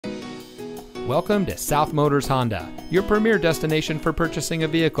Welcome to South Motors Honda, your premier destination for purchasing a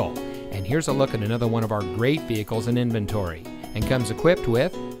vehicle. And here's a look at another one of our great vehicles in inventory, and comes equipped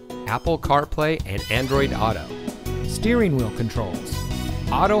with Apple CarPlay and Android Auto, steering wheel controls,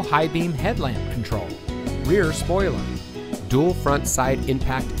 auto high beam headlamp control, rear spoiler, dual front side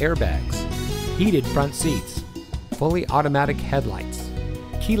impact airbags, heated front seats, fully automatic headlights,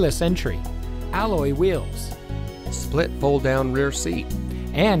 keyless entry, alloy wheels, split fold down rear seat,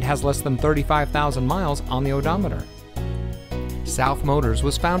 and has less than 35,000 miles on the odometer. South Motors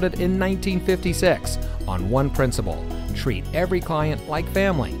was founded in 1956 on one principle: treat every client like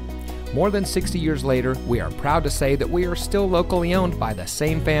family. More than 60 years later, we are proud to say that we are still locally owned by the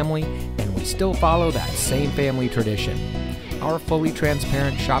same family, and we still follow that same family tradition. Our fully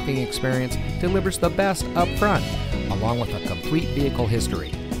transparent shopping experience delivers the best up front, along with a complete vehicle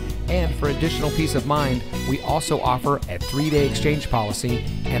history. And for additional peace of mind, we also offer a 3-day exchange policy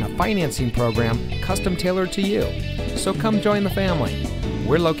and a financing program custom tailored to you. So come join the family.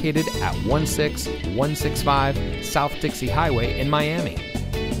 We're located at 16165 South Dixie Highway in Miami.